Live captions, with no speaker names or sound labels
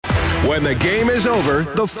When the game is over,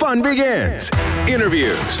 the fun begins.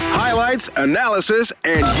 Interviews, highlights, analysis,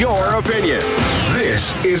 and your opinion.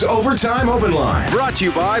 This is Overtime Open Line, brought to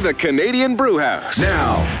you by the Canadian Brew House.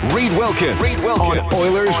 Now, Reed Wilkins on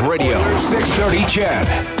Oilers Radio, 630 CHED.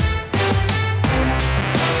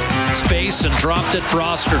 Space and dropped it for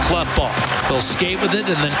Oscar Klefbom. They'll skate with it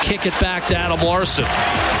and then kick it back to Adam Larsson,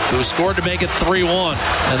 who scored to make it 3-1.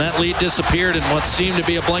 And that lead disappeared in what seemed to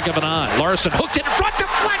be a blink of an eye. Larsson hooked it in front,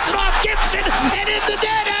 deflected off Gibson, and in the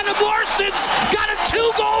net, Adam Larsson's got a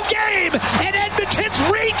 2-goal game, and Edmonton's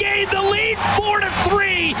regained the lead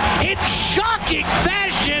 4-3 in shocking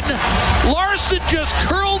fashion. Larsson just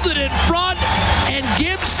curled it in front, and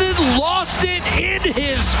Gibson lost it in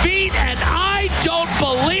his feet, and I don't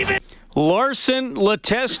believe it. Larsson,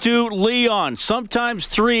 Letestu, Leon. Sometimes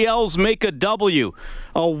 3 L's make a W.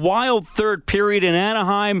 A wild third period in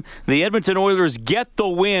Anaheim. The Edmonton Oilers get the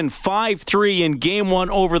win 5-3 in Game 1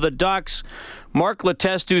 over the Ducks. Mark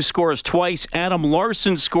Letestu scores twice. Adam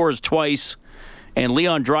Larsson scores twice. And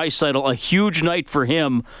Leon Draisaitl, a huge night for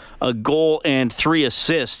him. A goal and 3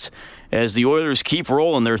 assists. As the Oilers keep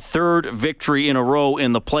rolling, their third victory in a row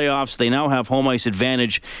in the playoffs. They now have home ice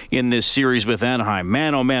advantage in this series with Anaheim.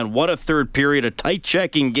 Man, oh man, what a third period, a tight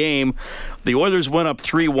checking game. The Oilers went up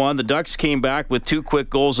 3-1. The Ducks came back with 2 quick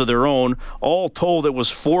goals of their own. All told, it was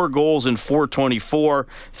 4 goals in 4:24.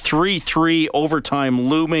 3-3 overtime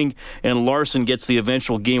looming, and Larsson gets the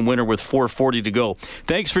eventual game winner with 4:40 to go.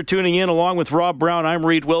 Thanks for tuning in. Along with Rob Brown, I'm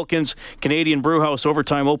Reed Wilkins, Canadian Brewhouse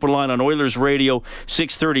Overtime Open Line on Oilers Radio,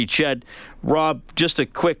 630 CHED. Rob, just a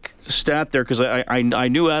quick stat there, because I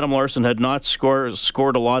knew Adam Larsson had not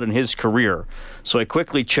scored a lot in his career. So I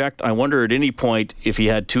quickly checked. I wonder at any point if he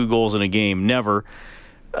had 2 goals in a game. Never.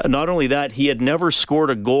 Not only that, he had never scored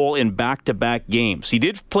a goal in back-to-back games. He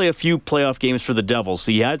did play a few playoff games for the Devils.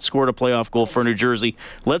 He had scored a playoff goal for New Jersey.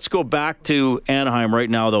 Let's go back to Anaheim right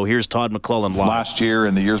now, though. Here's Todd McClellan live. Last year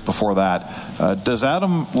and the years before that, does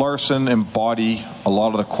Adam Larsson embody a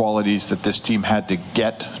lot of the qualities that this team had to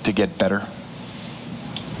get better?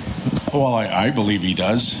 Well, I believe he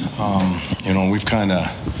does. We've kind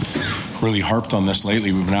of really harped on this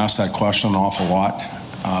lately. We've been asked that question an awful lot.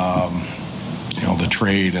 The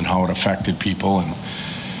trade and how it affected people, and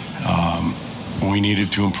we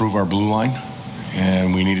needed to improve our blue line,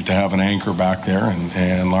 and we needed to have an anchor back there,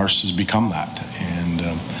 and Lars has become that.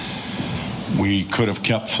 And we could have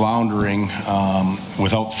kept floundering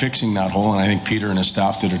without fixing that hole, and I think Peter and his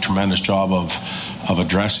staff did a tremendous job of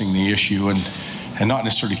addressing the issue and not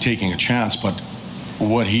necessarily taking a chance, but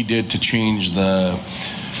what he did to change the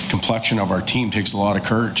complexion of our team takes a lot of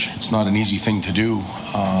courage. It's not an easy thing to do.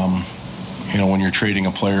 When you're trading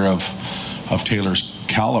a player of Taylor's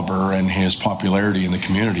caliber and his popularity in the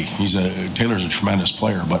community. Taylor's a tremendous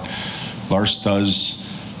player, but Lars does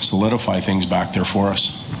solidify things back there for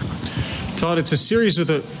us. Todd, it's a series with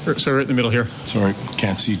right in the middle here. Sorry,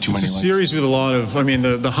 can't see too many lights. It's a series with a lot of,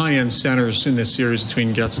 the high-end centers in this series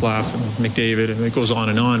between Getzlaf and McDavid, and it goes on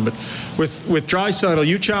and on. But with Draisaitl,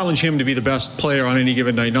 you challenge him to be the best player on any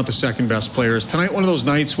given night, not the second best player. Is tonight one of those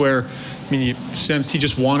nights where, you sensed he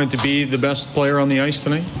just wanted to be the best player on the ice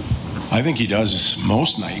tonight? I think he does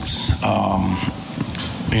most nights.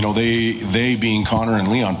 They being Connor and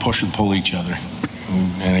Leon, push and pull each other.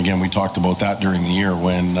 And again, we talked about that during the year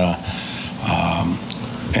when...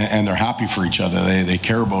 and they're happy for each other. They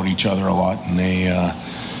care about each other a lot, and they,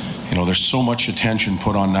 there's so much attention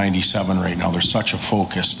put on 97 right now. There's such a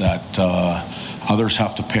focus that others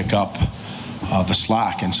have to pick up the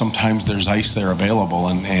slack, and sometimes there's ice there available,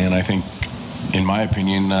 and I think, in my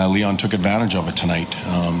opinion, Leon took advantage of it tonight.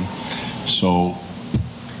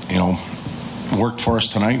 Worked for us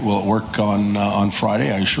tonight. Will it work on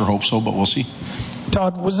Friday? I sure hope so, but we'll see.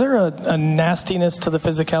 Todd, was there a nastiness to the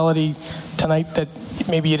physicality tonight that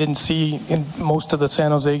maybe you didn't see in most of the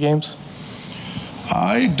San Jose games?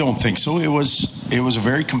 I don't think so. It was a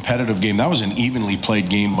very competitive game. That was an evenly played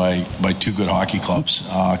game by 2 good hockey clubs.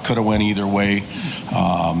 Could have went either way.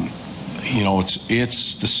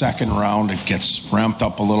 It's the second round. It gets ramped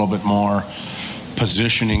up a little bit more.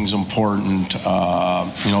 Positioning's important.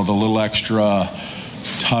 The little extra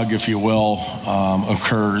tug, if you will,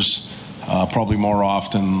 occurs. Probably more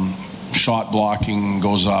often. Shot blocking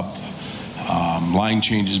goes up. Line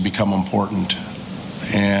changes become important.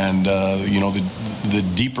 And, the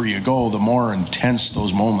deeper you go, the more intense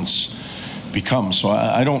those moments become. So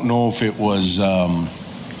I don't know if it was,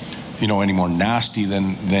 any more nasty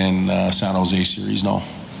than San Jose series, no.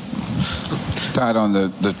 Todd, on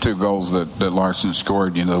the 2 goals that Larsson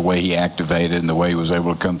scored, the way he activated and the way he was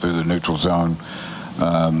able to come through the neutral zone,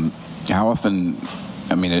 how often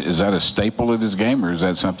I mean, is that a staple of his game, or is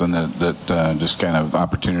that something that just kind of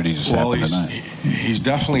opportunities just happen tonight? He's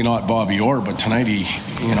definitely not Bobby Orr, but tonight he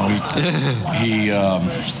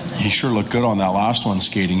sure looked good on that last one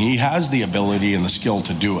skating. He has the ability and the skill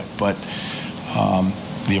to do it, but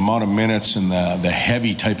the amount of minutes and the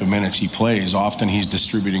heavy type of minutes he plays, often he's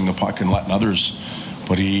distributing the puck and letting others.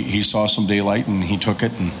 But he saw some daylight and he took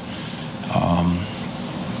it. And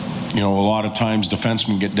a lot of times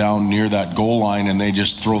defensemen get down near that goal line and they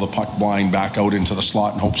just throw the puck blind back out into the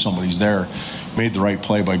slot and hope somebody's there. Made the right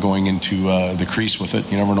play by going into the crease with it.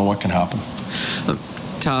 You never know what can happen.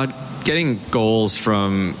 Todd, getting goals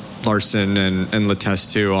from Larson and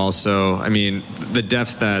Letestu also, I mean, the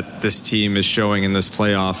depth that this team is showing in this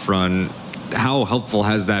playoff run, how helpful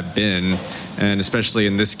has that been? And especially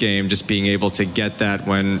in this game, just being able to get that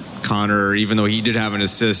when Connor, even though he did have an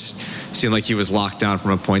assist, seemed like he was locked down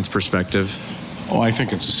from a points perspective. Oh, I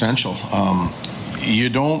think it's essential. You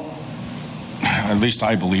don't, at least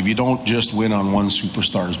I believe, you don't just win on one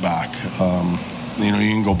superstar's back. You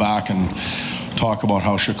can go back and talk about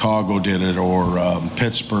how Chicago did it, or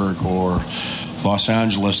Pittsburgh, or Los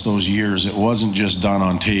Angeles those years. It wasn't just done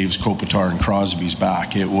on Taves, Kopitar, and Crosby's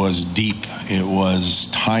back. It was deep. It was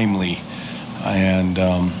timely. And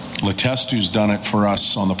Letestu's done it for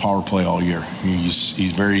us on the power play all year. He's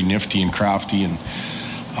very nifty and crafty, and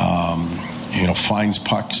finds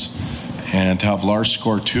pucks. And to have Lars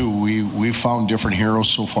score too, we've found different heroes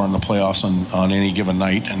so far in the playoffs on any given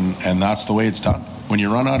night, and that's the way it's done. When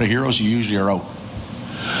you run out of heroes, you usually are out.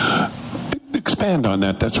 Expand on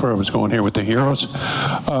that. That's where I was going here with the heroes.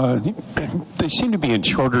 They seem to be in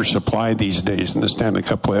shorter supply these days in the Stanley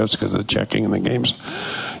Cup playoffs because of the checking in the games.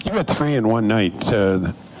 You had 3 in one night.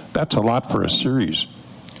 That's a lot for a series.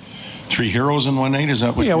 3 heroes in one night? Is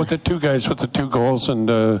that what? Yeah, with the 2 guys with the 2 goals and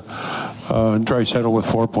Draisaitl with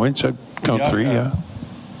 4 points. I'd count 3. Yeah.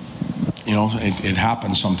 It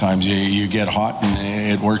happens sometimes. You get hot and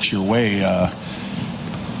it works your way.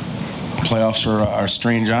 Playoffs are a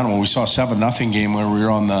strange animal. We saw a 7-0 game where we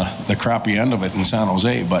were on the crappy end of it in San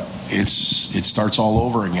Jose, but it starts all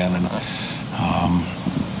over again, and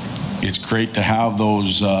it's great to have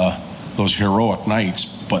those heroic nights,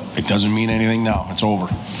 but it doesn't mean anything now. It's over.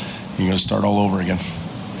 You got to start all over again.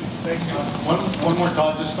 Thanks, Scott. One more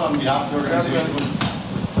thought, just on behalf of the organization.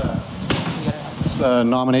 The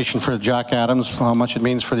nomination for Jack Adams, how much it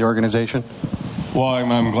means for the organization? Well,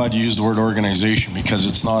 I'm glad you used the word organization, because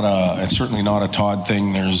it's certainly not a Todd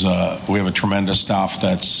thing. We have a tremendous staff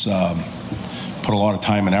that's put a lot of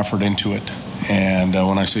time and effort into it. And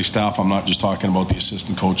when I say staff, I'm not just talking about the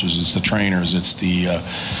assistant coaches. It's the trainers. It's the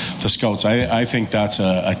scouts. I think that's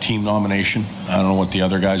a team nomination. I don't know what the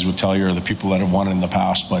other guys would tell you, or the people that have won in the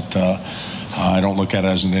past, but I don't look at it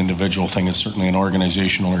as an individual thing. It's certainly an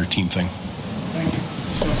organizational or a team thing.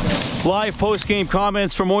 Live post-game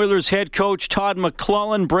comments from Oilers head coach Todd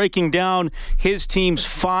McLellan, breaking down his team's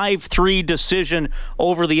 5-3 decision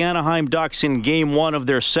over the Anaheim Ducks in Game 1 of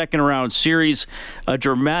their second-round series. A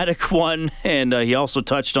dramatic one, and he also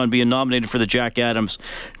touched on being nominated for the Jack Adams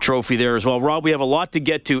Trophy there as well. Rob, we have a lot to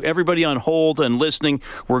get to. Everybody on hold and listening,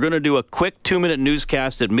 we're going to do a quick 2-minute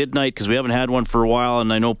newscast at midnight because we haven't had one for a while,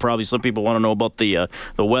 and I know probably some people want to know about the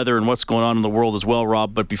weather and what's going on in the world as well,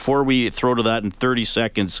 Rob. But before we throw to that in 30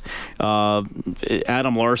 seconds,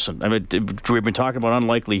 Adam Larson. I mean, we've been talking about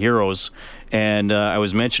unlikely heroes, and I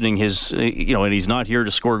was mentioning his, and he's not here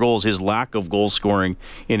to score goals, his lack of goal scoring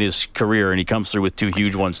in his career, and he comes through with 2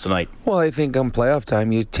 huge ones tonight. Well, I think on playoff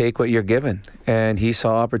time, you take what you're given, and he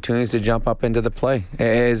saw opportunities to jump up into the play.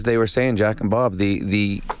 As they were saying, Jack and Bob,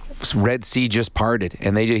 the Red Sea just parted,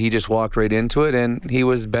 and he just walked right into it, and he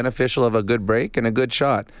was beneficial of a good break and a good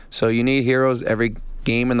shot. So you need heroes every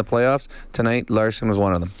game in the playoffs. Tonight, Larson was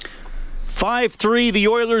one of them. 5-3, the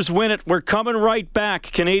Oilers win it. We're coming right back.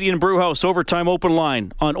 Canadian Brewhouse Overtime Open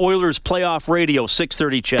Line on Oilers Playoff Radio,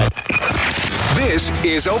 630 CHED. This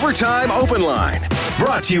is Overtime Open Line,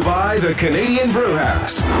 brought to you by the Canadian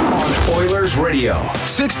Brewhouse on Oilers Radio,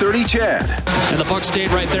 630 CHED. And the puck stayed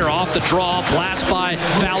right there off the draw. Blast by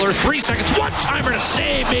Fowler. 3 seconds. One-timer to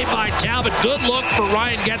save made by Talbot. Good look for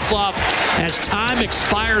Ryan Getzlaf as time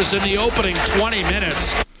expires in the opening 20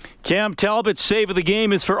 minutes. Cam Talbot's save of the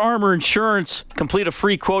game is for Armor Insurance. Complete a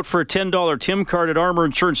free quote for a $10 Tim card at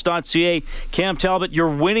armorinsurance.ca. Cam Talbot, your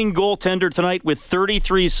winning goaltender tonight with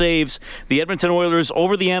 33 saves. The Edmonton Oilers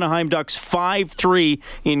over the Anaheim Ducks 5-3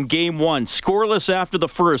 in Game 1. Scoreless after the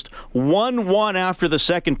first, 1-1 after the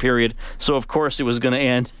second period. So, of course, it was going to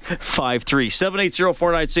end 5-3.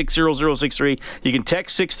 780-496-0063. You can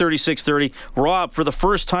text 630-630. Rob, for the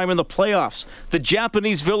first time in the playoffs, the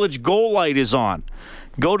Japanese Village goal light is on.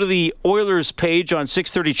 Go to the Oilers page on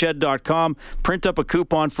 630ched.com. Print up a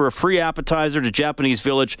coupon for a free appetizer to Japanese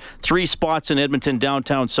Village. 3 spots in Edmonton,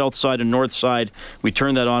 downtown, south side, and north side. We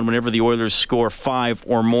turn that on whenever the Oilers score 5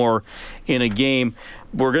 or more in a game.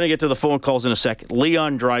 We're going to get to the phone calls in a second.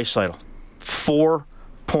 Leon Draisaitl, 4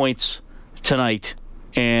 points tonight.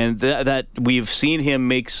 And that we've seen him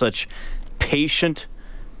make such patient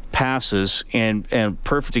passes, and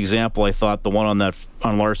perfect example, I thought, the one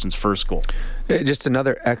on Larsson's first goal. Just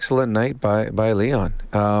another excellent night by Leon.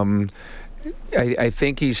 I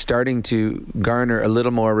think he's starting to garner a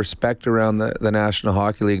little more respect around the National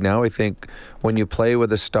Hockey League now. I think when you play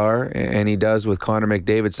with a star, and he does with Connor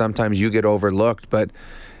McDavid, sometimes you get overlooked. But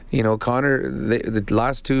Connor, the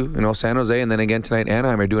last 2, San Jose and then again tonight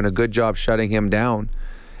Anaheim, are doing a good job shutting him down.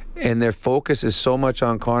 And their focus is so much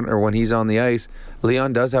on Connor when he's on the ice.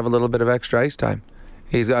 Leon does have a little bit of extra ice time.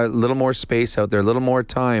 He's got a little more space out there, a little more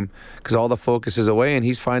time, because all the focus is away, and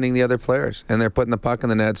he's finding the other players, and they're putting the puck in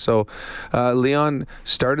the net. So Leon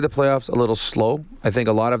started the playoffs a little slow. I think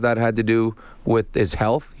a lot of that had to do with his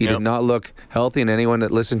health. He did not look healthy, and anyone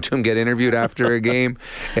that listened to him get interviewed after a game,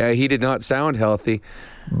 he did not sound healthy.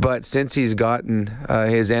 But since he's gotten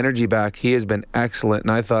his energy back, he has been excellent,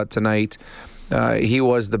 and I thought tonight he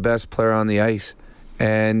was the best player on the ice.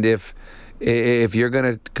 And if you're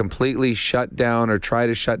going to completely shut down or try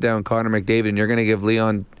to shut down Connor McDavid, and you're going to give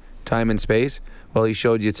Leon time and space, well, he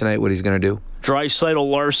showed you tonight what he's going to do. Draisaitl,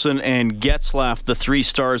 Larsson, and Getzlaf, the 3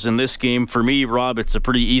 stars in this game. For me, Rob, it's a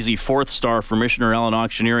pretty easy 4th star for Missioner Allen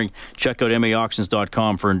Auctioneering. Check out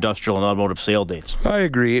maauctions.com for industrial and automotive sale dates. I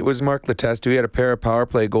agree. It was Mark Letestu. He had a pair of power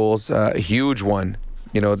play goals, a huge one.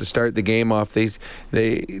 To start the game off.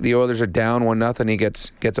 The Oilers are down 1-0. He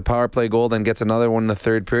gets a power play goal, then gets another one in the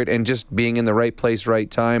third period, and just being in the right place,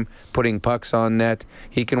 right time, putting pucks on net.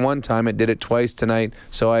 He can one time it, did it twice tonight.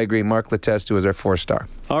 So I agree. Mark Letestu is our 4-star.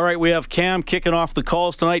 All right, we have Cam kicking off the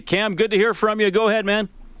calls tonight. Cam, good to hear from you. Go ahead, man.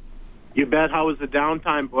 You bet. How was the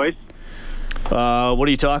downtime, boys? What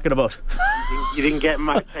are you talking about? You didn't get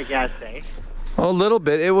much, I guess, eh? A little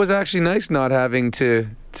bit. It was actually nice not having to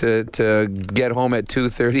get home at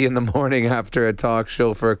 2:30 in the morning after a talk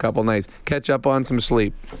show for a couple nights. Catch up on some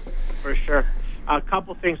sleep. For sure. A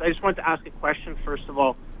couple things. I just wanted to ask a question, first of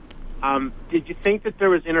all. Did you think that there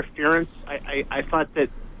was interference? I thought that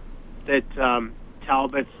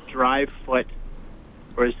Talbot's drive foot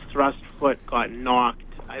or his thrust foot got knocked.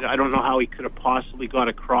 I don't know how he could have possibly got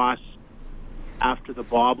across after the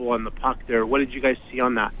bobble on the puck there. What did you guys see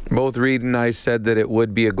on that? Both Reed and I said that it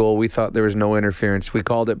would be a goal. We thought there was no interference. We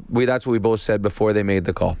called it. That's what we both said before they made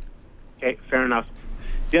the call. Okay, fair enough.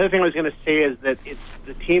 The other thing I was going to say is that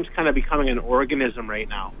the team's kind of becoming an organism right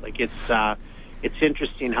now. Like it's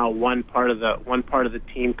interesting how one part of the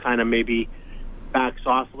team kind of maybe backs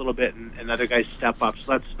off a little bit and other guys step up.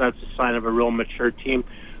 So that's a sign of a real mature team.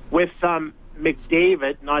 With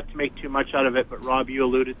McDavid, not to make too much out of it, but Rob, you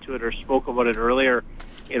alluded to it or spoke about it earlier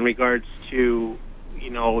in regards to,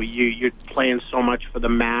 you're playing so much for the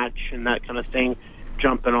match and that kind of thing,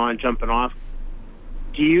 jumping on, jumping off.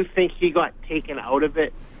 Do you think he got taken out of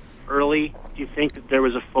it early? Do you think that there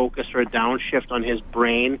was a focus or a downshift on his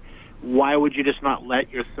brain? Why would you just not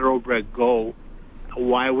let your thoroughbred go?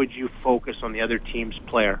 Why would you focus on the other team's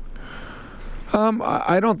player?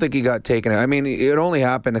 I don't think he got taken out. I mean, it only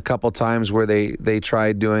happened a couple times where they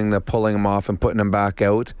tried doing the pulling him off and putting him back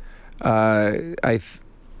out.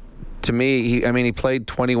 To me, he played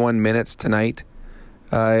 21 minutes tonight.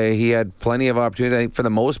 He had plenty of opportunities. I think for the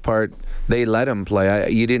most part, they let him play.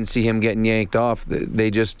 You didn't see him getting yanked off.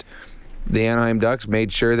 The Anaheim Ducks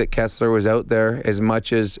made sure that Kessler was out there as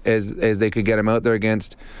much as they could get him out there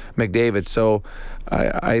against McDavid. So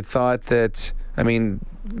I thought that,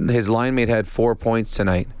 his line mate had 4 points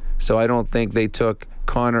tonight. So I don't think they took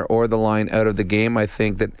Connor or the line out of the game. I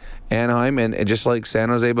think that Anaheim, and just like San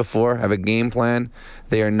Jose before, have a game plan.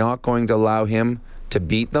 They are not going to allow him to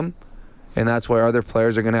beat them. And that's why other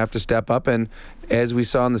players are going to have to step up. And as we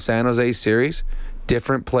saw in the San Jose series,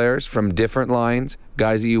 different players from different lines,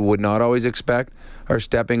 guys that you would not always expect, are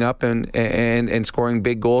stepping up and scoring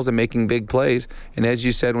big goals and making big plays. And as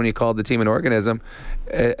you said when you called the team an organism,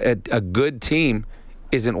 a good team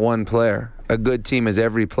isn't one player. A good team is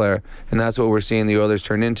every player, and that's what we're seeing the Oilers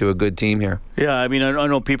turn into, a good team here. Yeah, I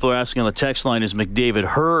know people are asking on the text line, is McDavid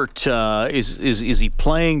hurt? Is he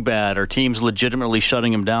playing bad? Are teams legitimately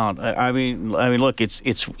shutting him down? I mean, look,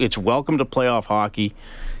 it's welcome to playoff hockey.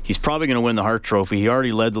 He's probably going to win the Hart Trophy. He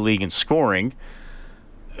already led the league in scoring.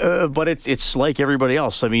 But it's like everybody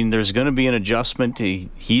else. There's going to be an adjustment.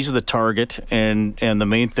 He's the target, and the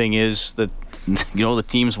main thing is that the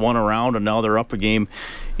teams won a round and now they're up a game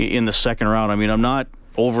in the second round. I'm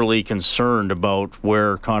overly concerned about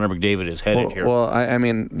where Connor McDavid is headed here. Well, I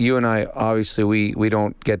mean, you and I, obviously, we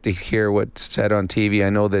don't get to hear what's said on TV. I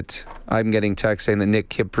know that I'm getting text saying that Nick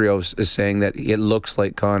Kypreos is saying that it looks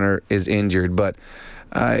like Connor is injured, but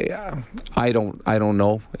I don't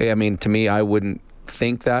know. I mean, to me, I wouldn't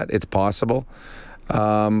think that it's possible.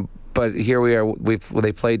 But here we are.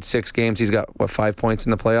 They played 6 games. He's got 5 points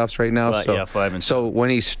in the playoffs right now. Yeah, 5 and 7. So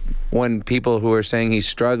when people who are saying he's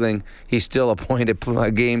struggling, he's still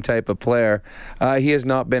a game type of player. He has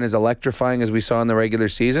not been as electrifying as we saw in the regular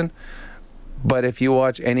season. But if you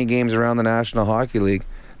watch any games around the National Hockey League,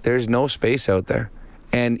 there's no space out there,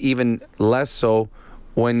 and even less so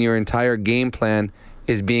when your entire game plan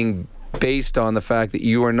is being based on the fact that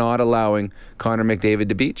you are not allowing Connor McDavid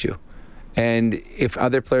to beat you. And if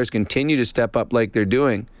other players continue to step up like they're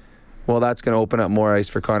doing, well, that's going to open up more ice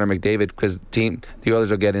for Connor McDavid, because the Oilers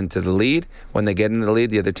will get into the lead. When they get into the lead,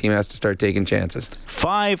 the other team has to start taking chances.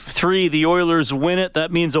 5-3, the Oilers win it.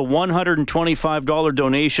 That means a $125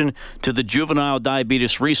 donation to the Juvenile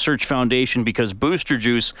Diabetes Research Foundation, because Booster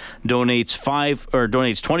Juice donates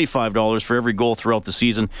 $25 for every goal throughout the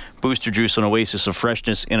season. Booster Juice, an oasis of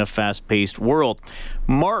freshness in a fast-paced world.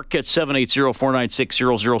 Mark at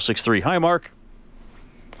 780-496-0063. Hi, Mark.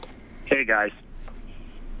 Hey, guys.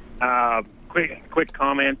 Quick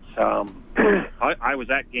comment. I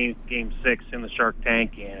was at game 6 in the Shark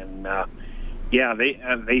Tank, and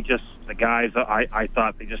they just, the guys, I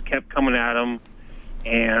thought they just kept coming at them,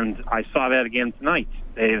 and I saw that again tonight.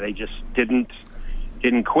 They just didn't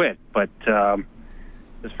quit. But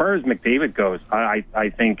as far as McDavid goes,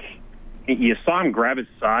 I think you saw him grab his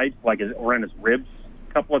side, like around his ribs,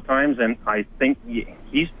 a couple of times, and I think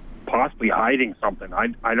he's possibly hiding something.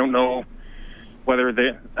 I don't know whether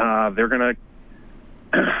they're going to,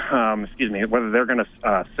 whether they're going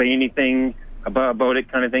to say anything about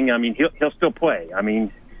it, kind of thing. I mean, he'll still play. I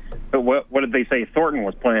mean, but what did they say? Thornton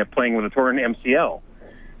was playing with a torn MCL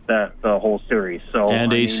the whole series. So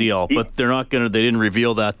and ACL, but they're not going to. They didn't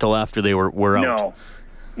reveal that till after they were out.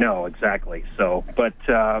 No, exactly. So, but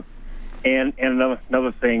and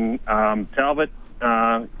another thing, Talbot.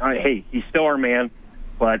 Hey, he's still our man,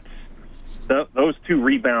 but those 2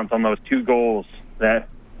 rebounds on those 2 goals,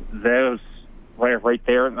 those right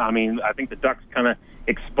there, I mean, I think the Ducks kind of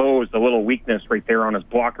exposed a little weakness right there on his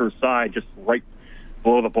blocker side, just right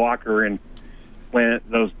below the blocker, and when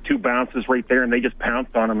those 2 bounces right there, and they just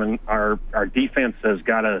pounced on him, and our defense has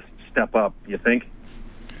got to step up, you think?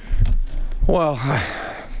 Well,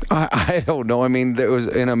 I don't know. I mean, there was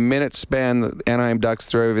in a minute span, the Anaheim Ducks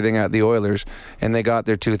threw everything at the Oilers, and they got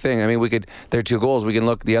their 2 thing. I mean, their 2 goals. We can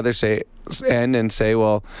look the other end and say,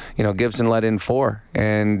 well, Gibson let in 4,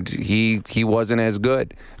 and he wasn't as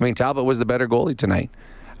good. I mean, Talbot was the better goalie tonight.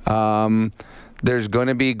 There's going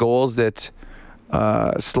to be goals that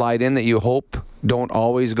slide in that you hope don't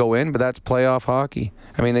always go in, but that's playoff hockey.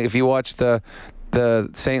 I mean, if you watch the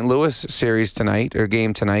St. Louis series tonight, or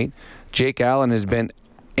game tonight, Jake Allen has been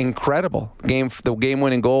incredible. The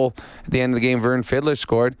game-winning goal at the end of the game, Vern Fiddler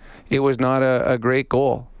scored. It was not a great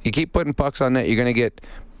goal. You keep putting pucks on net, you're going to get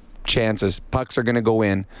chances. Pucks are going to go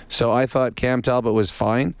in. So I thought Cam Talbot was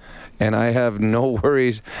fine, and I have no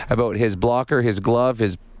worries about his blocker, his glove,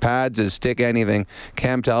 his pads, his stick, anything.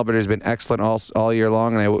 Cam Talbot has been excellent all year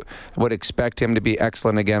long, and I would expect him to be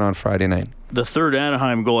excellent again on Friday night. The third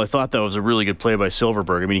Anaheim goal, I thought that was a really good play by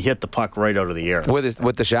Silverberg. I mean, he hit the puck right out of the air.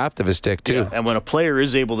 With the shaft of his stick, too. Yeah. And when a player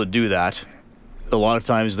is able to do that, a lot of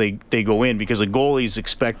times they go in because a goalie's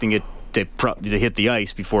expecting it to hit the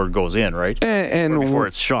ice before it goes in, right? And or before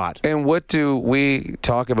it's shot. And what do we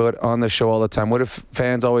talk about on the show all the time? What if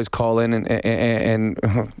fans always call in and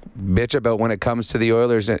bitch about when it comes to the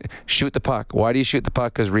Oilers? Shoot the puck. Why do you shoot the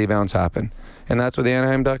puck? Because rebounds happen. And that's what the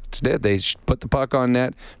Anaheim Ducks did. They put the puck on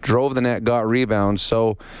net, drove the net, got rebounds.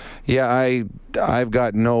 So, yeah, I've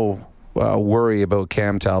got no worry about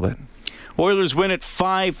Cam Talbot. Oilers win at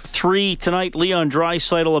 5-3 tonight. Leon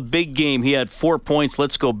Draisaitl, a big game. He had 4 points.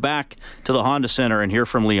 Let's go back to the Honda Center and hear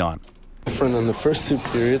from Leon. Different in the first 2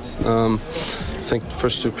 periods. I think the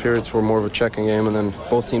first 2 periods were more of a checking game, and then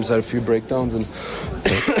both teams had a few breakdowns, and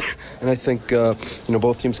and I think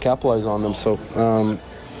both teams capitalized on them. So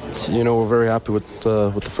we're very happy with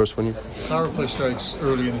the first one here. Power play strikes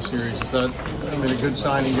early in the series. Is that a good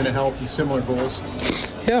signing, going to help in similar goals?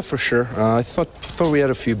 Yeah, for sure. I thought we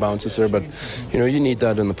had a few bounces there, but you need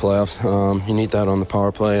that in the playoffs. You need that on the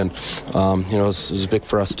power play, and it was big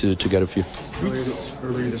for us to get a few.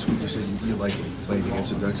 Earlier this week, you said you like playing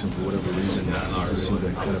against the Ducks, and for whatever reason, to see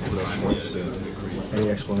them kind of put up points. Any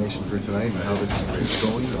explanation for tonight and how this is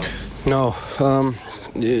going? No.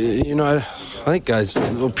 think, guys,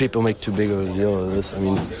 people make too big of a deal of this. I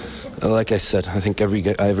mean, like I said, I think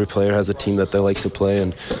every player has a team that they like to play,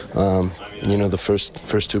 and the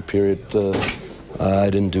first two period, I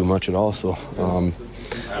didn't do much at all. So,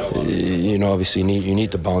 obviously you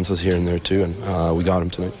need the bounces here and there too, and we got them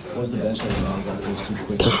tonight. Was the bench like those too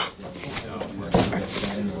quick?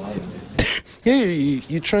 Yeah,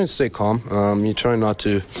 you try and stay calm. You try not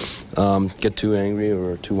to get too angry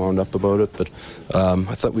or too wound up about it. But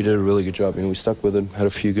I thought we did a really good job. We stuck with it, had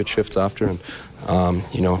a few good shifts after, and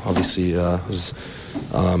obviously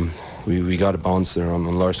we got a bounce there on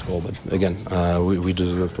Lars' goal. But again, we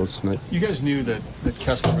deserved those tonight. You guys knew that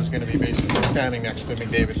Kessler was going to be basically standing next to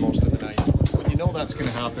McDavid most of the night. When you know that's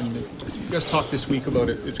going to happen, you guys talked this week about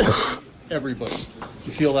it. It's going to be everybody.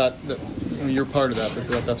 You feel that you're part of that,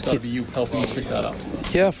 but that's got to be you helping you pick that up.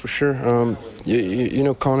 Yeah, for sure.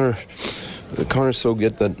 Connor's so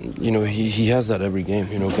good that he has that every game.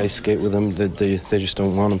 Guys skate with him. They just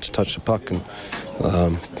don't want him to touch the puck, and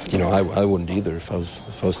I wouldn't either if I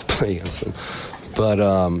was to play against him. But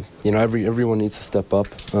everyone needs to step up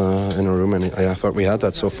in a room, and I thought we had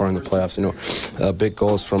that so far in the playoffs. Big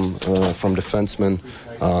goals from defensemen,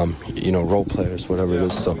 role players, whatever it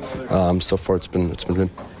is. So so far it's been good.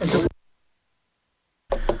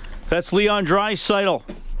 That's Leon Draisaitl.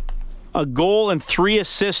 A goal and 3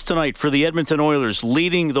 assists tonight for the Edmonton Oilers,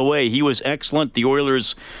 leading the way. He was excellent. The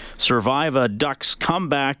Oilers survive a Ducks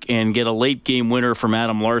comeback and get a late-game winner from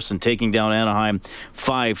Adam Larsson, taking down Anaheim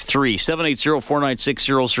 5-3.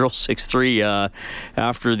 780-496-0063.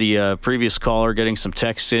 After the previous caller getting some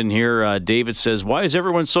texts in here, David says, why is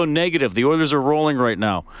everyone so negative? The Oilers are rolling right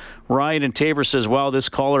now. Ryan in Tabor says, wow, this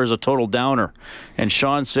caller is a total downer. And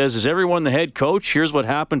Sean says, is everyone the head coach? Here's what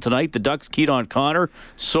happened tonight. The Ducks keyed on Connor.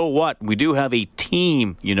 So what? We do have a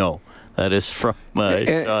team, That is from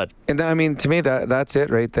Sean. And I mean, to me, that's it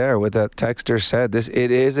right there. What that texter said. It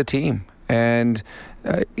is a team. And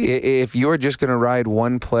if you're just going to ride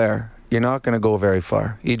one player, you're not going to go very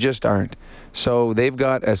far. You just aren't. So they've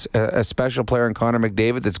got a special player in Connor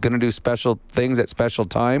McDavid that's going to do special things at special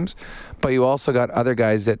times, but you also got other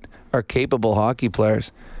guys that are capable hockey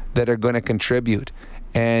players that are going to contribute.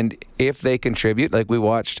 And if they contribute, like we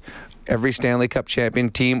watched every Stanley Cup champion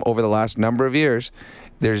team over the last number of years,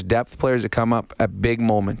 there's depth players that come up at big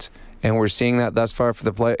moments. And we're seeing that thus far for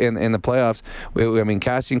the in the playoffs.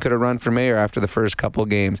 Kassian could have run for mayor after the first couple of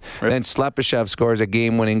games. Right. Then Slepyshev scores a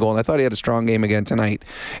game-winning goal, and I thought he had a strong game again tonight.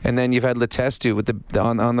 And then you've had Letestu with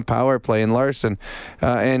on the power play, and Larsson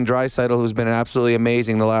and Draisaitl, who's been absolutely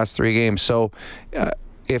amazing the last 3 games. So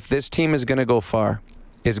if this team is going to go far,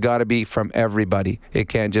 it's got to be from everybody. It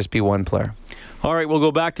can't just be one player. All right, we'll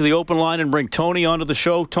go back to the open line and bring Tony onto the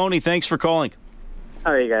show. Tony, thanks for calling.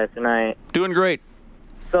 How are you guys tonight? Doing great.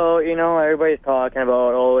 So, everybody's talking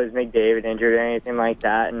about, is McDavid injured or anything like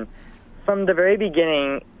that. And from the very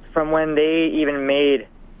beginning, from when they even made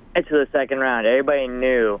it to the second round, everybody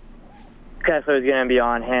knew Kessler was going to be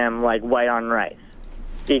on him like white on rice.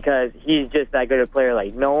 Because he's just that good a player.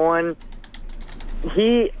 Like, no one...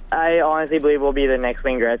 I honestly believe will be the next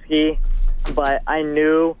Wayne Gretzky. But I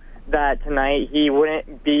knew that tonight he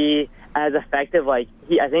wouldn't be as effective. I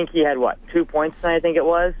think he had, 2 points tonight, I think it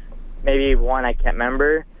was? Maybe 1, I can't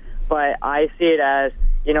remember. But I see it as,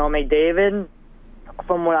 McDavid,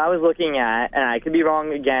 from what I was looking at, and I could be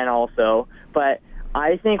wrong again also, but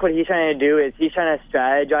I think what he's trying to do is he's trying to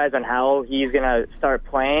strategize on how he's going to start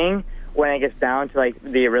playing when it gets down to,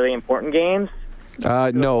 the really important games.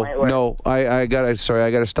 No. I got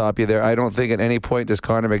to stop you there. I don't think at any point does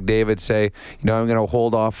Connor McDavid say, I'm going to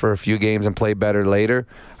hold off for a few games and play better later.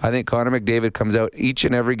 I think Connor McDavid comes out each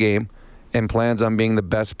and every game and plans on being the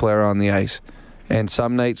best player on the ice. And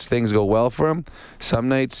some nights things go well for him. Some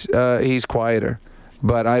nights he's quieter.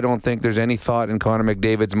 But I don't think there's any thought in Connor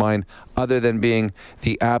McDavid's mind other than being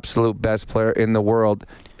the absolute best player in the world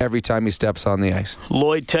every time he steps on the ice.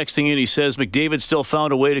 Lloyd texting in, he says, McDavid still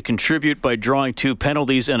found a way to contribute by drawing 2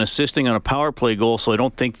 penalties and assisting on a power play goal, so I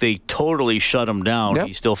don't think they totally shut him down. Yep.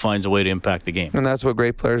 He still finds a way to impact the game. And that's what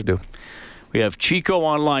great players do. We have Chico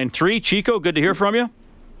on line 3. Chico, good to hear from you.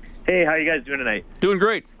 Hey, how you guys doing tonight? Doing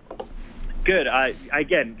great. Good.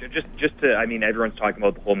 Again, everyone's talking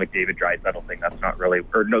about the whole McDavid Draisaitl thing. That's not really,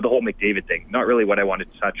 the whole McDavid thing. Not really what I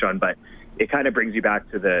wanted to touch on, but it kind of brings you back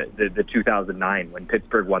to the 2009 when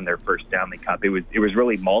Pittsburgh won their first Stanley Cup. It was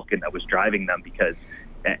really Malkin that was driving them because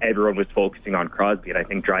everyone was focusing on Crosby, and I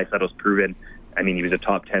think Draisaitl's proven. He was a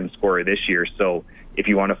top 10 scorer this year. So if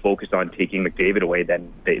you want to focus on taking McDavid away,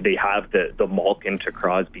 then they have the Malkin to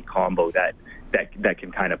Crosby combo that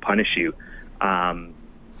can kind of punish you.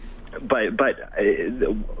 But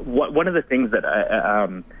one of the things that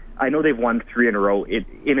I know they've won 3 in a row.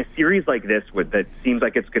 In a series like this, that seems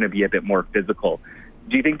like it's going to be a bit more physical,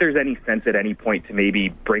 do you think there's any sense at any point to maybe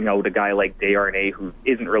bring out a guy like Desharnais who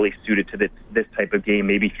isn't really suited to this type of game,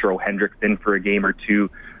 maybe throw Hendricks in for a game or two?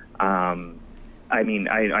 I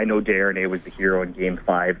know Desharnais was the hero in Game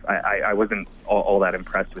 5. I wasn't all that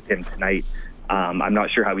impressed with him tonight. I'm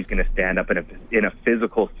not sure how he's going to stand up in a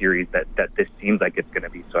physical series that this seems like it's going to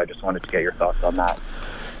be. So I just wanted to get your thoughts on that.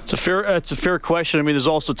 It's a fair question. I mean, there's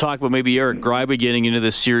also talk about maybe Eric Greibe getting into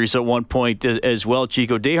this series at one point as well,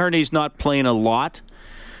 Chico. Desharnais not playing a lot.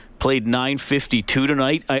 Played 9:52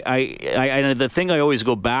 tonight. The thing I always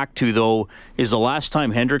go back to, though, is the last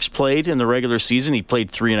time Hendricks played in the regular season, he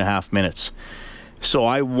played 3.5 minutes. So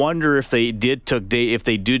I wonder if they did take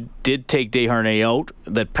Desharnais out,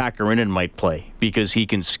 that Pakarinen might play, because he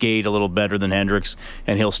can skate a little better than Hendricks,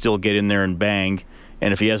 and he'll still get in there and bang.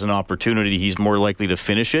 And if he has an opportunity, he's more likely to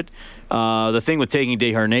finish it. The thing with taking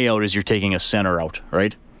Desharnais out is you're taking a center out,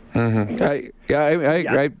 right? Mm-hmm.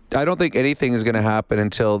 I don't think anything is going to happen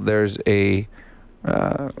until there's a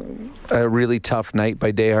really tough night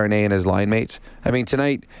by Desharnais and his line mates. I mean,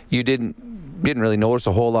 tonight you didn't really notice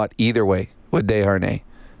a whole lot either way with Desharnais.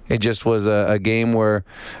 It just was a game where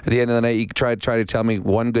at the end of the night you try to tell me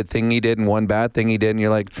one good thing he did and one bad thing he did, and you're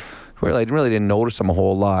like, really, I really didn't notice him a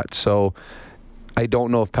whole lot. So I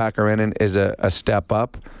don't know if Pakarinen is a step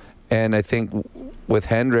up. And I think with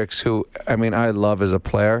Hendricks, who, I mean, I love as a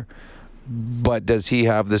player, but does he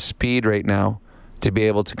have the speed right now to be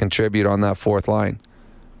able to contribute on that fourth line?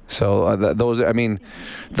 So and the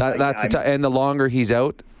longer he's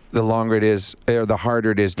out, the longer it is, or the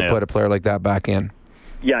harder it is to put a player like that back in.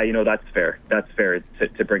 Yeah, that's fair. That's fair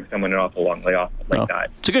to bring someone off a long layoff like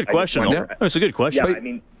that. It's a good question. It's a good question. Yeah, I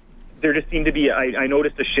mean, there just seemed to be, I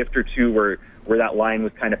noticed a shift or two where that line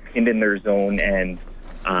was kind of pinned in their zone, and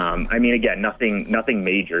again, nothing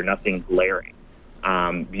major, nothing glaring.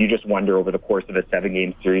 You just wonder over the course of a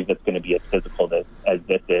 7-game series that's going to be as physical as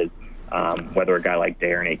this is, whether a guy like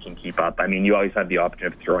Desharnais can keep up. I mean, you always have the option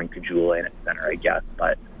of throwing Caggiula in at center, I guess.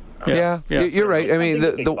 But you're right. I mean,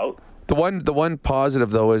 the one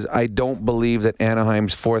positive though is I don't believe that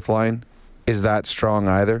Anaheim's fourth line is that strong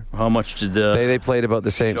either. How much did they played about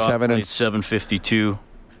the same? 752.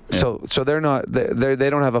 So they're not. They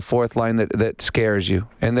don't have a fourth line that scares you.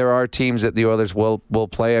 And there are teams that the Oilers will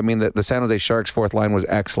play. I mean, the San Jose Sharks' fourth line was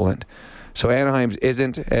excellent. So Anaheim's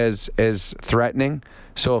isn't as threatening.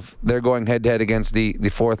 So if they're going head to head against the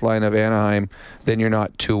fourth line of Anaheim, then you're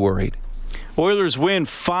not too worried. Oilers win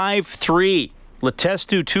 5-3.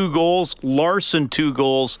 Letestu 2 goals, Larson 2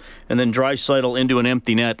 goals, and then Draisaitl into an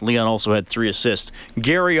empty net. Leon also had 3 assists.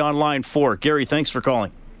 Gary on line 4. Gary, thanks for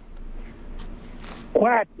calling.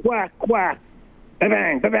 Quack, quack, quack.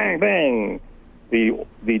 Bang, bang, bang, bang.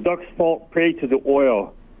 The Ducks fall prey to the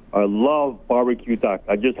oil. I love barbecue duck.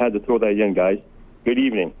 I just had to throw that in, guys. Good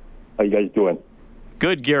evening. How you guys doing?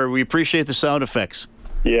 Good, Gary. We appreciate the sound effects.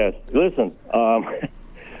 Yes. Listen,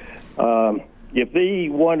 if they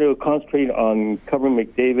want to concentrate on covering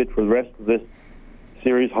McDavid for the rest of this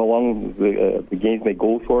series, how long the games may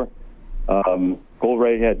go for, go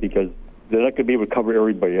right ahead, because they're not going to be able to cover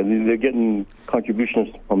everybody. I mean, they're getting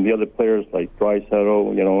contributions from the other players like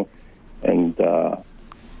Draisaitl, and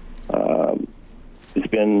it's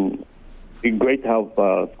been great to have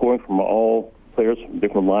scoring from all players from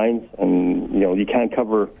different lines, and you can't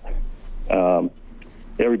cover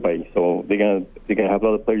everybody, so they're gonna have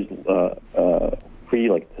other players free,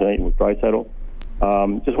 like tonight with Draisaitl.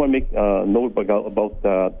 Just want to make a note about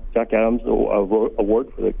Jack Adams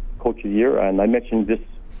award for the Coach of the Year, and I mentioned this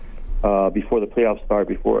before the playoffs start,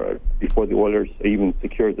 before the Oilers even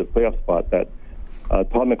secured the playoff spot, that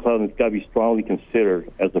Todd McLellan has got to be strongly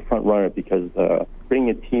considered as the front runner, because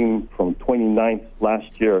bringing a team from 29th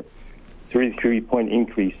last year, 33-point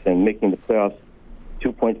increase, and making the playoffs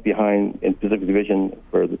 2 points behind in Pacific Division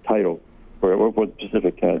for the title, for the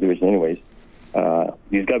Pacific Division anyways,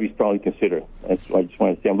 he's got to be strongly considered. That's what I just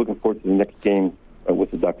want to say. I'm looking forward to the next game with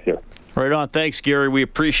the Ducks here. Right on. Thanks, Gary. We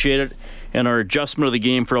appreciate it. And our adjustment of the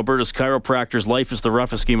game for Alberta's chiropractors: life is the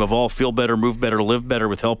roughest game of all. Feel better, move better, live better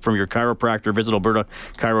with help from your chiropractor. Visit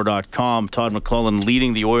albertachiro.com. Todd McLellan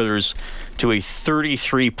leading the Oilers to a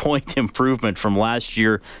 33-point improvement from last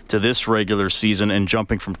year to this regular season, and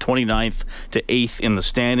jumping from 29th to 8th in the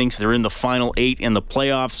standings. They're in the final 8 in the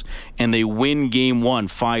playoffs, and they win Game 1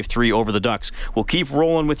 5-3 over the Ducks. We'll keep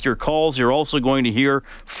rolling with your calls. You're also going to hear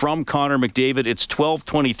from Connor McDavid. It's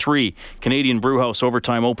 12:23, Canadian Brewhouse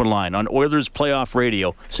Overtime Open Line on Oilers Playoff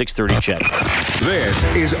Radio, 630 CHED. This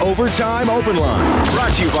is Overtime Open Line,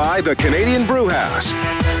 brought to you by the Canadian Brew House.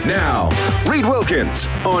 Now, Reed Wilkins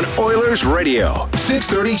on Oilers Radio,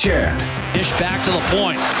 630 CHED. Dish back to the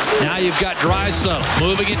point. Now you've got Draisaitl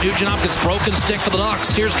moving it. Nugent-Hopkins broken stick for the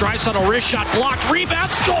Ducks. Here's Draisaitl, wrist shot blocked,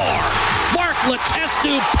 rebound, score! Mark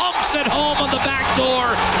Letestu pumps it home on the back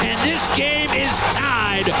door, and this game is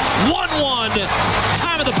tied 1-1.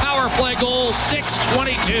 Time of the power play goal,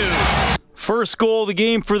 6:22. First goal of the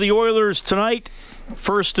game for the Oilers tonight.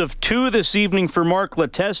 First of two this evening for Mark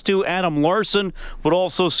Letestu. Adam Larsson would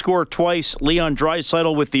also score twice. Leon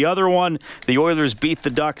Draisaitl with the other one. The Oilers beat the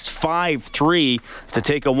Ducks 5-3 to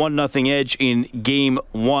take a 1-0 edge in Game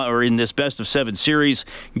 1, or in this best-of-7 series.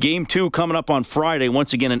 Game 2 coming up on Friday.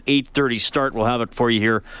 Once again, an 8:30 start. We'll have it for you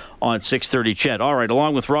here on 630 CHED. All right,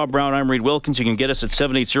 along with Rob Brown, I'm Reed Wilkins. You can get us at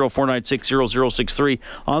 780-496-0063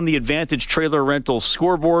 on the Advantage Trailer Rentals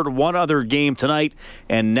scoreboard. One other game tonight,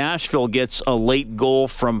 and Nashville gets a late goal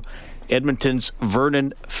from Edmonton's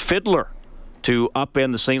Vernon Fiddler to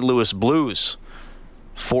upend the St. Louis Blues.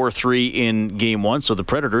 4-3 in Game 1, so the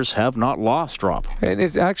Predators have not lost, Rob. And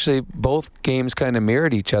it's actually, both games kind of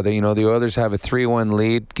mirrored each other. You know, the Oilers have a 3-1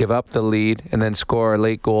 lead, give up the lead, and then score a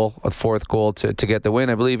late goal, a fourth goal to get the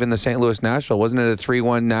win. I believe in the St. Louis-Nashville, wasn't it a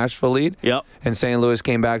 3-1 Nashville lead? Yep. And St. Louis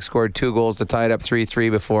came back, scored 2 goals to tie it up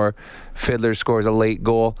 3-3 before Fiddler scores a late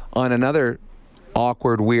goal on another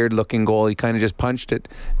awkward, weird-looking goal. He kind of just pushed it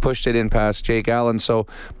in past Jake Allen. So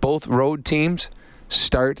both road teams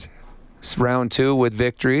start round 2 with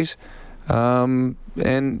victories. And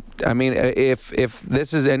I mean, if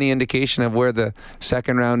this is any indication of where the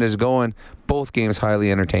second round is going, both games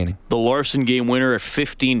highly entertaining. The Larson game winner at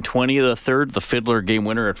 15:20 of the third. The Fiddler game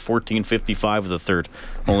winner at 14:55 of the third.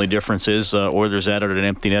 Only difference is Oilers added an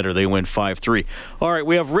empty netter. They win 5-3. All right,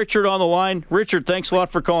 we have Richard on the line. Richard, thanks a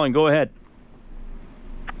lot for calling. Go ahead.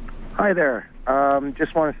 Hi there.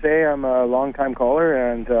 Just want to say I'm a long-time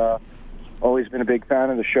caller and always been a big fan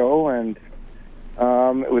of the show, and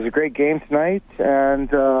it was a great game tonight, and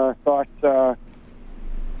thought, a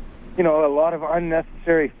lot of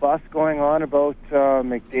unnecessary fuss going on about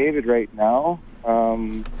McDavid right now.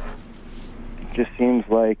 Just seems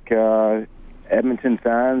like Edmonton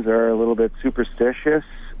fans are a little bit superstitious,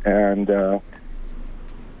 and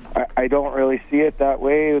I don't really see it that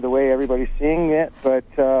way, the way everybody's seeing it, but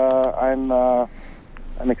I'm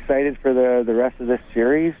excited for the rest of this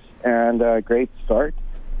series, and a great start.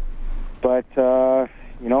 But, Draisaitl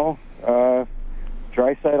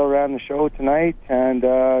ran the show tonight,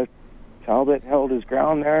 and Talbot held his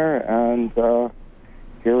ground there, and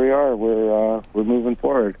here we are. We're moving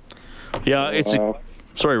forward. Yeah, it's...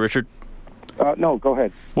 sorry, Richard. No, go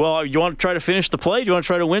ahead. Well, you want to try to finish the play? Do you want to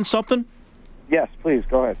try to win something? Yes, please,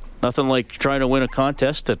 go ahead. Nothing like trying to win a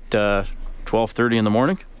contest at 12:30 in the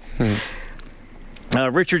morning?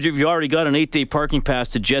 Richard, you've already got an 8-day parking pass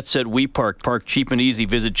to Jet Set We Park. Park cheap and easy.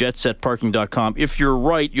 Visit jetsetparking.com. If you're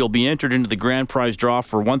right, you'll be entered into the grand prize draw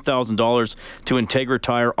for $1,000 to Integra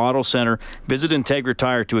Tire Auto Center. Visit Integra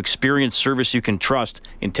Tire to experience service you can trust.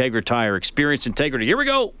 Integra Tire. Experience integrity. Here we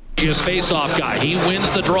go. His face-off guy. He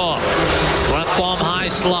wins the draw. Left bomb high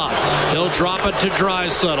slot. He'll drop it to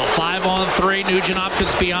Draisaitl. 5-on-3.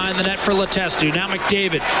 Nugent-Hopkins behind the net for Letestu. Now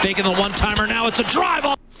McDavid taking the one-timer. Now it's a drive.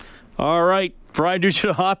 All right. Brian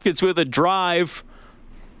Nugent-Hopkins with a drive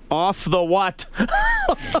off the what?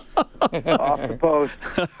 Off the post.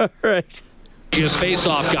 All right. His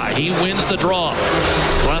face-off guy. He wins the draw.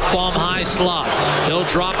 Left bomb high slot. He'll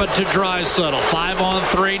drop it to Draisaitl.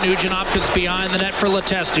 5-on-3. Nugent-Hopkins behind the net for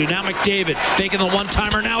Letestu. Now McDavid taking the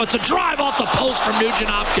one-timer. Now it's a drive off the post from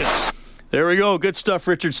Nugent-Hopkins. There we go. Good stuff,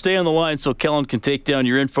 Richard. Stay on the line so Kellen can take down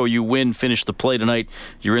your info. You win, finish the play tonight.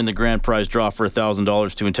 You're in the grand prize draw for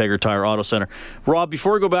 $1,000 to Integra Tire Auto Center. Rob,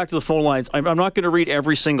 before we go back to the phone lines, I'm not going to read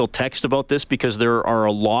every single text about this because there are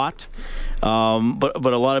a lot. But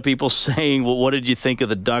a lot of people saying, well, what did you think of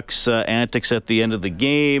the Ducks' antics at the end of the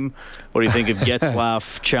game? What do you think of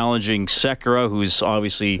Getzlaf challenging Sekera, who's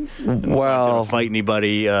obviously not going to fight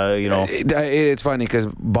anybody? It's funny because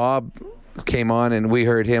Bob came on and we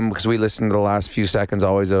heard him because we listened to the last few seconds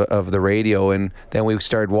always of the radio, and then we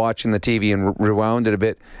started watching the TV and rewound it a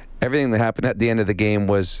bit. Everything that happened at the end of the game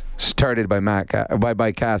was started by Zach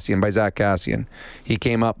Kassian. He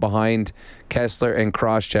came up behind Kessler and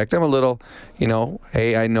cross-checked him a little.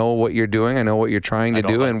 Hey, I know what you're doing. I know what you're trying to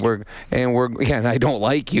do, and and I don't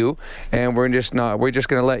like you, and we're just going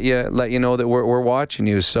to let you know that we're watching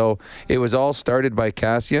you. So it was all started by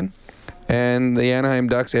Kassian. And the Anaheim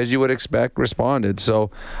Ducks, as you would expect, responded.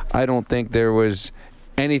 So I don't think there was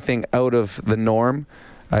anything out of the norm.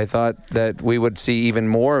 I thought that we would see even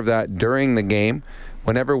more of that during the game.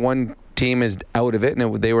 Whenever one team is out of it,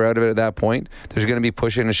 and they were out of it at that point, there's going to be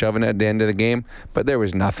pushing and shoving at the end of the game, but there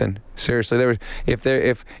was nothing. Seriously, there was.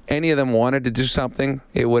 If any of them wanted to do something,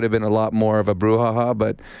 it would have been a lot more of a brouhaha,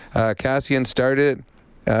 but Kassian started it.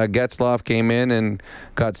 Getzlaf came in and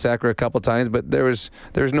got Sekera a couple times, but there was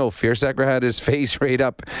no fear. Sekera had his face right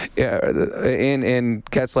up in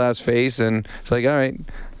Getzlaf's face, and it's like, all right,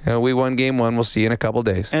 we won game one. We'll see you in a couple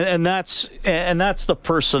days. And that's the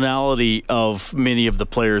personality of many of the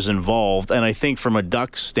players involved. And I think from a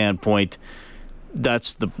Ducks standpoint,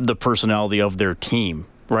 that's the personality of their team,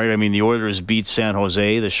 right? I mean, the Oilers beat San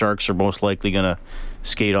Jose. The Sharks are most likely going to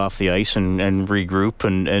skate off the ice and regroup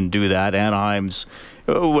and do that. Anaheim's,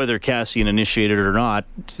 whether Kassian initiated it or not,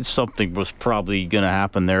 something was probably going to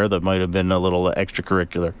happen there that might have been a little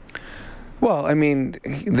extracurricular. Well, I mean,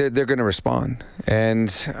 they're going to respond, and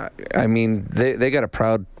I mean, they got a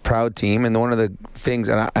proud team, and one of the things,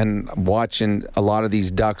 and watching a lot of these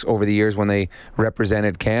Ducks over the years when they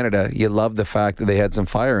represented Canada, you love the fact that they had some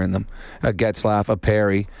fire in them. A Getzlaf, a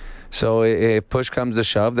Perry. So if push comes to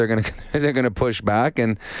shove, they're gonna push back,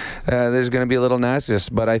 and there's gonna be a little nastiness.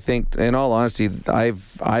 But I think, in all honesty,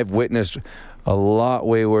 I've witnessed a lot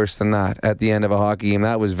way worse than that at the end of a hockey game.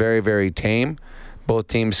 That was very, very tame. Both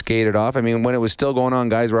teams skated off. I mean, when it was still going on,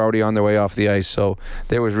 guys were already on their way off the ice, so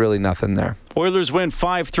there was really nothing there. Oilers win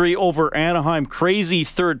 5-3 over Anaheim. Crazy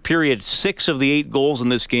third period. 6 of the 8 goals in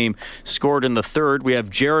this game scored in the third. We have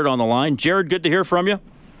Jared on the line. Jared, good to hear from you.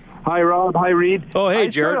 Hi, Rob. Hi, Reed. Oh, hey,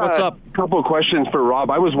 Jared. What's up? A couple of questions for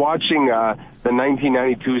Rob. I was watching the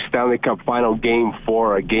 1992 Stanley Cup Final Game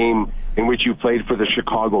 4, a game in which you played for the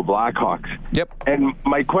Chicago Blackhawks. Yep. And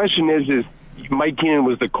my question is Mike Keenan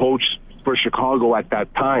was the coach for Chicago at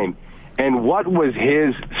that time. And what was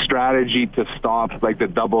his strategy to stop, like, the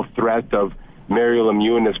double threat of Mario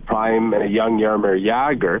Lemieux in his prime and a young Jaromir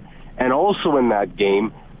Jagr? And also in that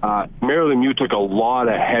game, Mario Lemieux took a lot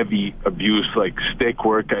of heavy abuse, like stick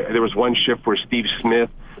work. There was one shift where Steve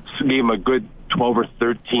Smith gave him a good 12 or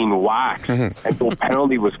 13 whacks, and no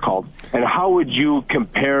penalty was called. And how would you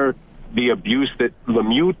compare the abuse that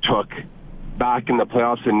Lemieux took back in the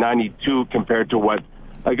playoffs in '92 compared to what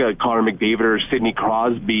like a Connor McDavid or Sidney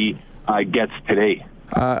Crosby gets today?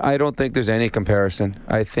 I don't think there's any comparison.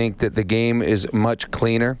 I think that the game is much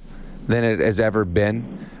cleaner than it has ever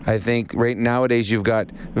been. I think right nowadays you've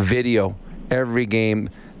got video. Every game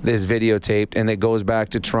is videotaped, and it goes back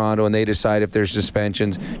to Toronto, and they decide if there's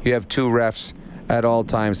suspensions. You have 2 refs at all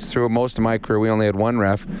times. Through most of my career, we only had 1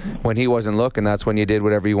 ref. When he wasn't looking, that's when you did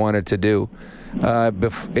whatever you wanted to do.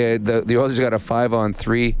 The Oilers got a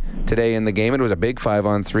 5-on-3 today in the game. It was a big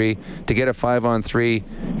 5-on-3. To get a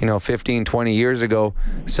 5-on-3, 15, 20 years ago,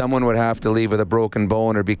 someone would have to leave with a broken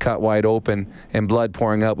bone or be cut wide open and blood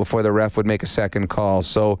pouring out before the ref would make a second call.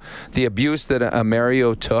 So the abuse that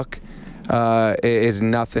Mario took is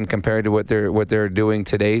nothing compared to what they're doing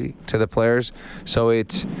today to the players. So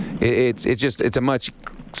it's a much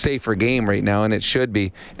safer game right now, and it should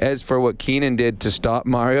be. As for what Keenan did to stop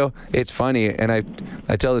Mario, it's funny, and I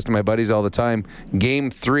tell this to my buddies all the time. Game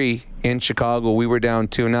 3 in Chicago, we were down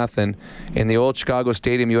 2-0. In the old Chicago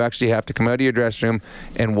Stadium, you actually have to come out of your dressing room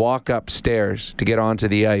and walk upstairs to get onto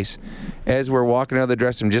the ice. As we're walking out of the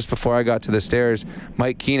dressing room, just before I got to the stairs,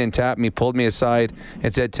 Mike Keenan tapped me, pulled me aside,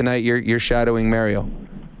 and said, "Tonight you're shadowing Mario.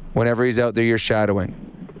 Whenever he's out there, you're shadowing."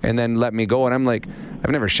 And then let me go. And I'm like, I've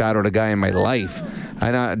never shadowed a guy in my life.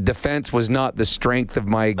 And defense was not the strength of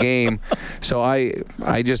my game. So I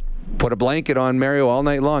just put a blanket on Mario all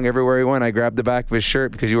night long. Everywhere he went, I grabbed the back of his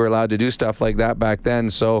shirt because you were allowed to do stuff like that back then.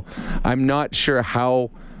 So I'm not sure how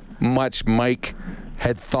much Mike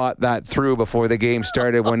had thought that through before the game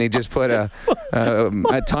started when he just put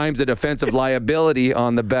at times a defensive liability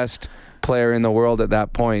on the best player in the world at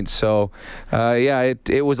that point. So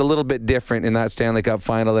it was a little bit different in that Stanley Cup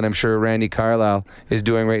final than I'm sure Randy Carlyle is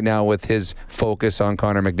doing right now with his focus on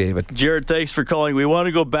Connor McDavid. Jared, thanks for calling. We want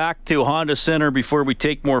to go back to Honda Center before we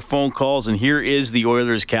take more phone calls, and here is the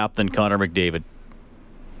Oilers captain, Connor McDavid.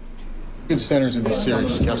 Good centers in this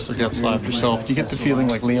series, Kessler, Getzlaf, yourself. Do you get the feeling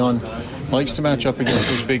like Leon likes to match up against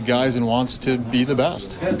those big guys and wants to be the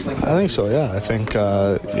best? I think so, yeah. I think,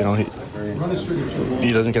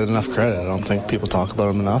 he doesn't get enough credit. I don't think people talk about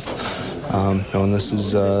him enough. And this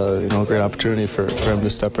is, a great opportunity for him to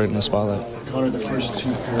step right in the spotlight. Connor, the first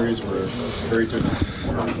 2 periods were very different.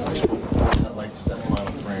 What was that like, just that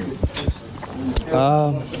final frame?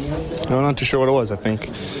 I'm not too sure what it was. I think,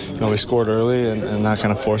 we scored early, and that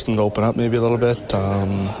kind of forced them to open up maybe a little bit.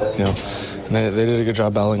 And they did a good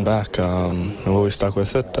job battling back. And we stuck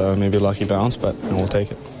with it. Maybe a lucky bounce, but we'll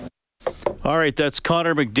take it. All right, that's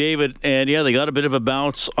Connor McDavid. And, yeah, they got a bit of a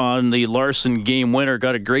bounce on the Larson game winner.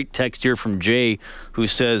 Got a great text here from Jay, who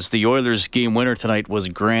says the Oilers game winner tonight was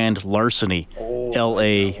grand larceny.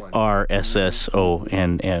 Larssonny.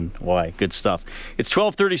 Good stuff. It's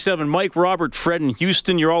 12:37. Mike, Robert, Fred, and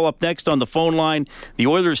Houston. You're all up next on the phone line. The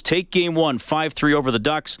Oilers take game one, 5-3 over the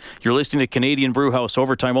Ducks. You're listening to Canadian Brewhouse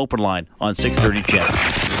Overtime Open Line on 630 CHED.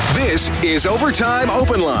 This is Overtime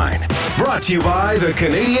Open Line, brought to you by the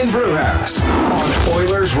Canadian Brewhouse on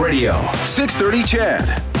Oilers Radio, 630 CHED.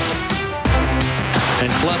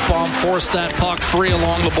 And Klefbom forced that puck free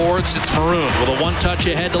along the boards. It's Maroon with a one-touch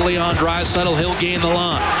ahead to Leon Draisaitl. He'll gain the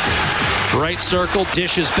line. Right circle,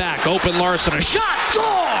 dishes back. Open Larson, a shot,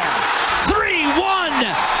 score! 3-1,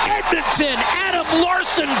 Edmonton. Adam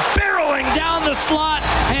Larson barreling down the slot,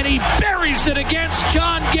 and he buries it against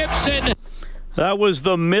John Gibson. That was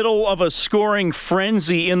the middle of a scoring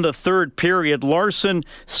frenzy in the third period. Larson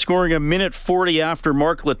scoring a minute 40 after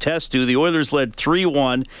Mark Letestu. The Oilers led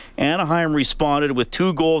 3-1. Anaheim responded with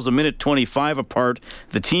 2 goals a minute 25 apart.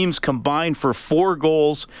 The teams combined for 4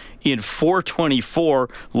 goals in 4:24.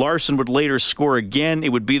 Larson would later score again.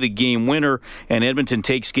 It would be the game winner, and Edmonton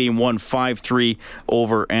takes game one 5-3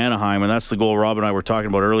 over Anaheim. And that's the goal Rob and I were talking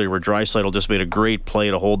about earlier, where Draisaitl just made a great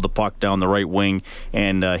play to hold the puck down the right wing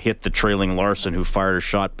and hit the trailing Larson, who fired a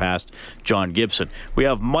shot past John Gibson. We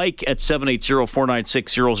have Mike at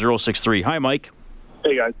 780-496-0063. Hi, Mike.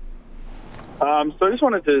 Hey, guys. So I just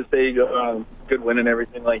wanted to say good win and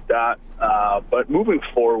everything like that. But moving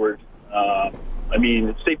forward, I mean,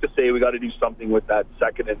 it's safe to say we got to do something with that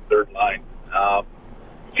second and third line.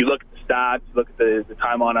 If you look at the stats, look at the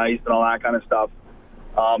time on ice and all that kind of stuff,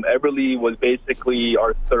 Eberle was basically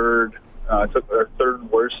our third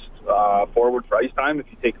worst forward for ice time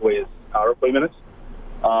if you take away his power play minutes.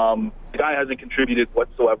 The guy hasn't contributed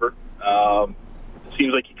whatsoever. It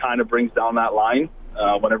seems like he kind of brings down that line.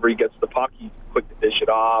 Whenever he gets the puck, he's quick to dish it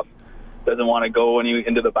off, doesn't want to go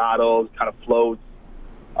into the battles, kind of floats.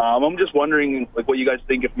 I'm just wondering, what you guys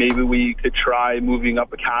think if maybe we could try moving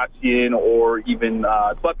up a Kassian or even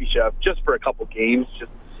Slepyshev just for a couple games, just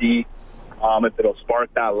to see if it'll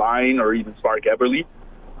spark that line or even spark Eberle.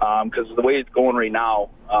 Because the way it's going right now,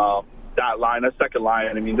 that second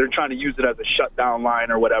line, I mean, they're trying to use it as a shutdown line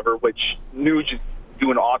or whatever, which Nuge is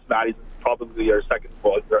doing awesome at. He's probably our second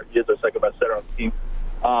best center on the team.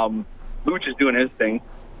 Luch is doing his thing.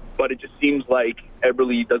 But it just seems like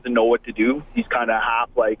Eberle doesn't know what to do. He's kind of half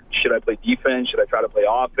should I play defense? Should I try to play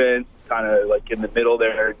offense? Kind of in the middle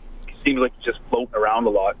there. It seems like he's just floating around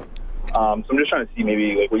a lot. So I'm just trying to see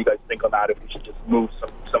maybe what you guys think on that, if we should just move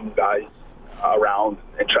some guys around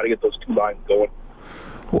and try to get those 2 lines going.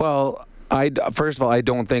 Well, first of all, I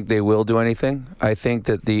don't think they will do anything. I think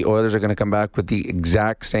that the Oilers are going to come back with the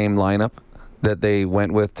exact same lineup that they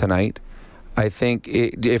went with tonight. I think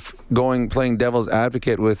if playing devil's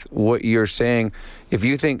advocate with what you're saying, if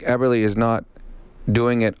you think Eberle is not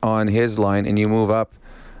doing it on his line and you move up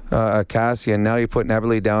a Kassian, now you're putting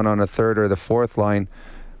Eberle down on a third or the fourth line.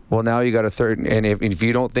 Well, now you got a third, and if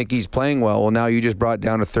you don't think he's playing well, now you just brought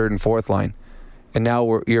down a third and fourth line, and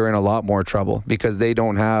now you're in a lot more trouble because they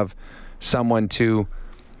don't have someone to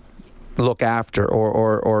look after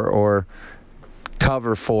or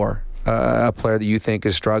cover for a player that you think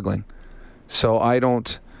is struggling. So I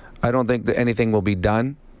don't think that anything will be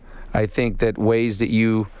done. I think that ways that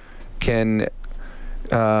you can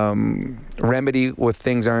remedy if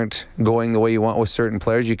things aren't going the way you want with certain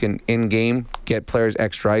players, you can in-game get players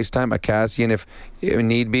extra ice time. A Kassian, if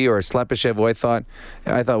need be, or a Slepyshev, who I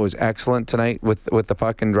thought was excellent tonight with the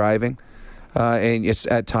puck and driving. And it's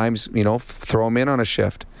at times, throw them in on a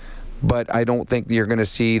shift. But I don't think you're going to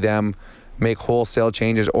see them make wholesale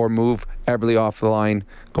changes or move Eberle off the line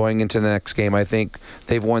going into the next game. I think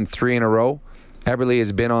they've won 3 in a row. Eberle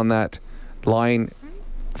has been on that line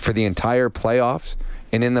for the entire playoffs.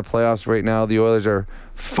 And in the playoffs right now, the Oilers are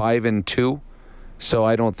 5-2. So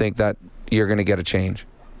I don't think that you're going to get a change.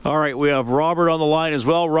 All right, we have Robert on the line as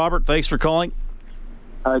well. Robert, thanks for calling.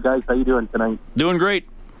 Hi, guys. How you doing tonight? Doing great.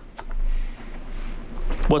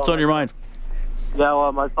 What's on your mind? Yeah,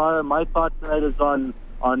 well, my thought tonight is on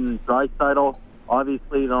Draisaitl.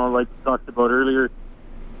 Obviously, like we talked about earlier,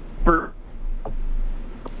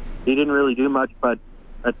 he didn't really do much, but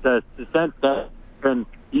at the sense that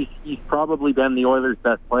he's probably been the Oilers'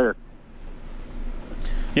 best player.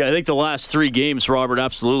 Yeah, I think the last 3 games, Robert,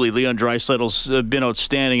 absolutely. Leon Draisaitl's been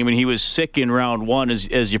outstanding. I mean, he was sick in round 1,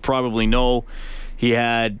 as you probably know. He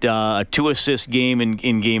had a 2-assist game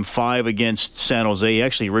in Game 5 against San Jose. He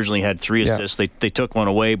actually originally had 3 assists. They took one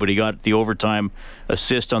away, but he got the overtime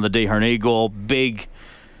assist on the Desharnais goal. Big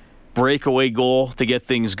breakaway goal to get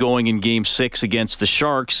things going in Game 6 against the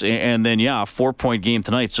Sharks. And then, a 4-point game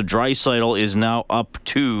tonight. So Draisaitl is now up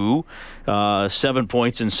to 7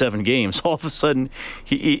 points in 7 games. All of a sudden,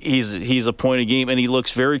 he's a point a game, and he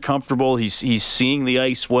looks very comfortable. He's seeing the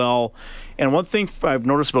ice well. And one thing I've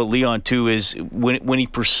noticed about Leon, too, is when he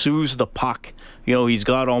pursues the puck, he's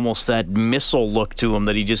got almost that missile look to him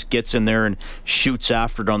that he just gets in there and shoots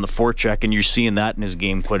after it on the forecheck, and you're seeing that in his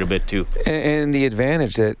game quite a bit, too. And the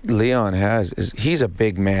advantage that Leon has is he's a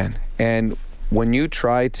big man. And when you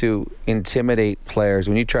try to intimidate players,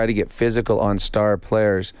 when you try to get physical on star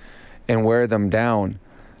players and wear them down,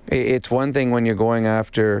 it's one thing when you're going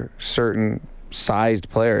after certain sized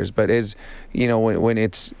players, but when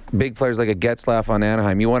it's big players like a Getzlaf on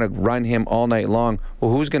Anaheim, you want to run him all night long. Well,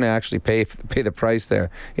 who's going to actually pay the price there?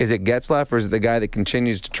 Is it Getzlaf, or is it the guy that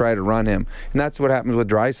continues to try to run him? And that's what happens with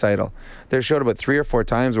Draisaitl. There showed about 3 or 4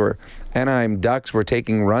 times where Anaheim Ducks were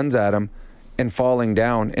taking runs at him and falling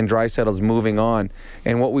down, and Draisaitl's moving on.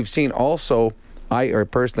 And what we've seen also,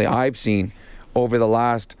 I've seen over the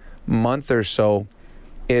last month or so,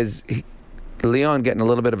 is Leon getting a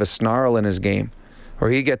little bit of a snarl in his game,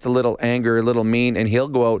 or he gets a little angry, a little mean, and he'll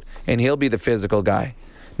go out and he'll be the physical guy.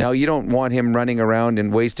 Now, you don't want him running around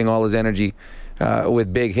and wasting all his energy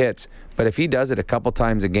with big hits, but if he does it a couple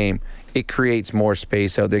times a game, it creates more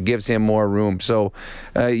space out there, gives him more room. So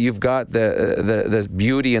you've got the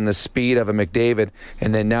beauty and the speed of a McDavid,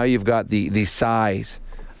 and then now you've got the size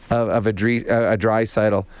of a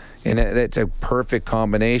Draisaitl, and it's a perfect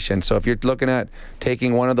combination. So if you're looking at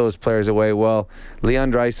taking one of those players away, well,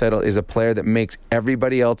 Leon Draisaitl is a player that makes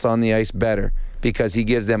everybody else on the ice better because he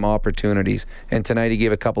gives them opportunities. And tonight he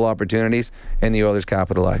gave a couple opportunities, and the Oilers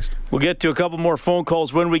capitalized. We'll get to a couple more phone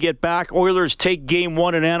calls when we get back. Oilers take Game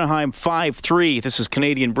 1 in Anaheim 5-3. This is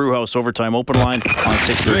Canadian Brewhouse Overtime Open Line on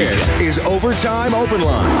 630. This is Overtime Open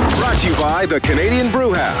Line, brought to you by the Canadian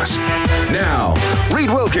Brewhouse. Now, Reed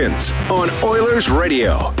Wilkins on Oilers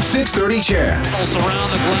Radio, 630 CHED. Around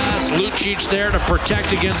the glass, Lucic there to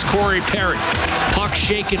protect against Corey Perry. Puck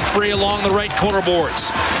shaken free along the right corner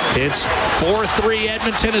boards. It's 4-3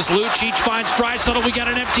 Edmonton as Lucic finds Draisaitl. We got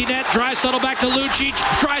an empty net. Draisaitl back to Lucic.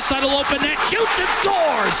 Draisaitl open net, shoots and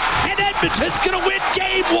scores. And Edmonton's going to win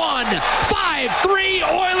Game 1. 5-3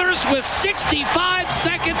 Oilers with 65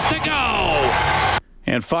 seconds to go.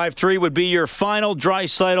 And 5-3 would be your final.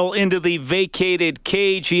 Draisaitl into the vacated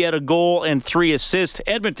cage. He had a goal and 3 assists.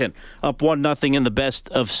 Edmonton up 1-0 in the best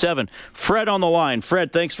of 7. Fred on the line.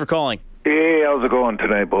 Fred, thanks for calling. Hey, how's it going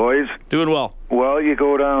tonight, boys? Doing well. Well, you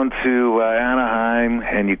go down to Anaheim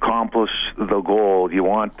and you accomplish the goal. You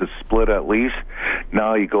want the split at least.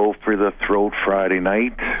 Now you go for the throat Friday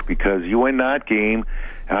night because you win that game.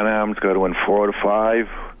 Anaheim's got to win 4 out of 5.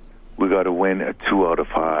 We got to win 2 out of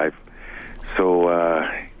 5. So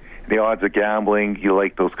the odds of gambling, you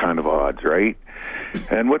like those kind of odds, right?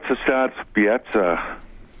 And what's the stats, Bietsa?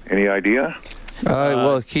 Any idea?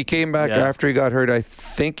 Well, he came back after he got hurt. I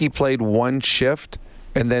think he played 1 shift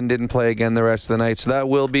and then didn't play again the rest of the night. So that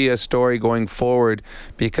will be a story going forward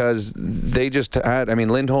because they just had,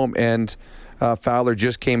 Lindholm and Fowler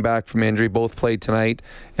just came back from injury. Both played tonight.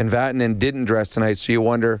 And Vatanen didn't dress tonight. So you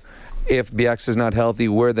wonder if Bieksa is not healthy,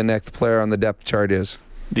 where the next player on the depth chart is.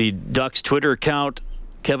 The Ducks Twitter account,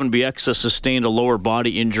 Kevin Bieksa sustained a lower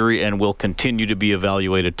body injury and will continue to be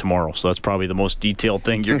evaluated tomorrow. So that's probably the most detailed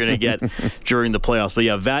thing you're going to get during the playoffs. But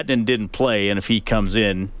yeah, Vatanen didn't play, and if he comes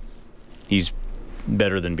in, he's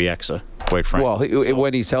better than Bieksa, quite frankly. Well,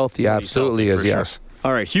 when he's healthy, absolutely is, yes. Sure.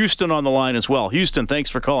 All right, Houston on the line as well. Houston, thanks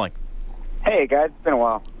for calling. Hey, guys, it's been a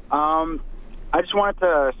while. I just wanted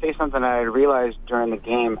to say something that I realized during the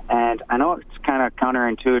game, and I know it's kind of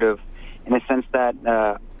counterintuitive in the sense that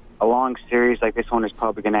a long series like this one is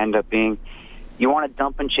probably going to end up being, you want to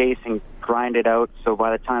dump and chase and grind it out, so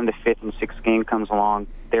by the time the 5th and 6th game comes along,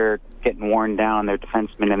 they're getting worn down, they're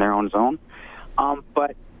defensemen in their own zone.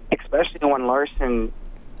 But especially when Larson,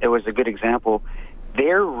 it was a good example,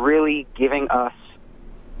 they're really giving us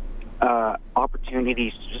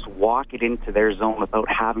opportunities to just walk it into their zone without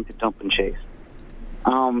having to dump and chase.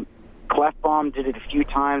 Klefbom did it a few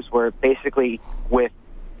times where basically with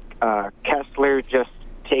Kessler just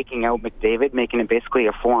taking out McDavid, making it basically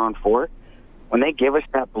a 4-on-4. When they give us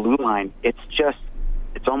that blue line, it's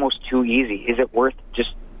almost too easy. Is it worth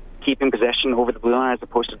just keeping possession over the blue line as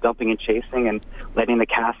opposed to dumping and chasing and letting the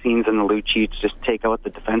Cassines and the Lucic just take out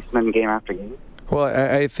the defensemen game after game? Well,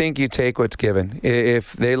 I think you take what's given.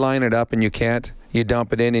 If they line it up and you can't, you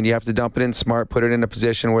dump it in, and you have to dump it in smart, put it in a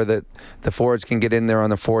position where the forwards can get in there on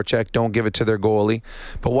the forecheck. Don't give it to their goalie.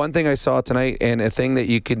 But one thing I saw tonight, and a thing that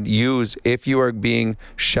you could use if you are being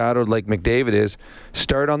shadowed like McDavid is,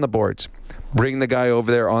 start on the boards. Bring the guy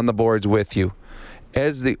over there on the boards with you.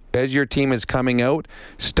 As your team is coming out,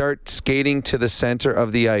 start skating to the center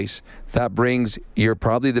of the ice. That brings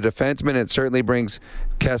probably the defenseman. It certainly brings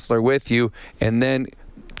Kessler with you, and then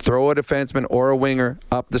throw a defenseman or a winger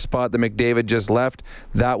up the spot that McDavid just left.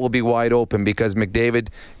 That will be wide open because McDavid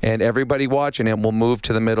and everybody watching him will move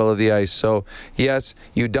to the middle of the ice. So, yes,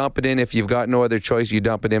 you dump it in. If you've got no other choice, you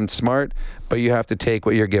dump it in smart, but you have to take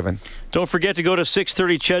what you're given. Don't forget to go to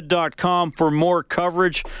 630ched.com for more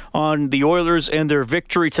coverage on the Oilers and their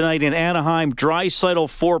victory tonight in Anaheim. Draisaitl,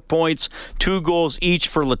 4 points, 2 goals each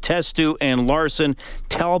for Letestu and Larson.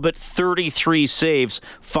 Talbot, 33 saves,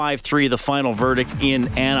 5-3 the final verdict in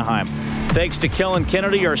Anaheim. Thanks to Kellen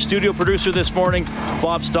Kennedy, our studio producer this morning.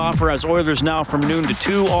 Bob Stauffer has Oilers Now from noon to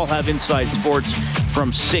 2. All have Inside Sports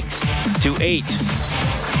from 6 to 8.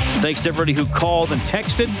 Thanks to everybody who called and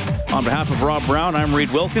texted. On behalf of Rob Brown, I'm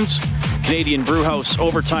Reed Wilkins. Canadian Brewhouse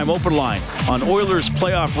Overtime Open Line on Oilers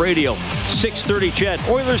Playoff Radio. 6:30 Ched.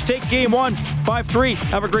 Oilers take game 1, 5-3.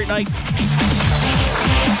 Have a great night.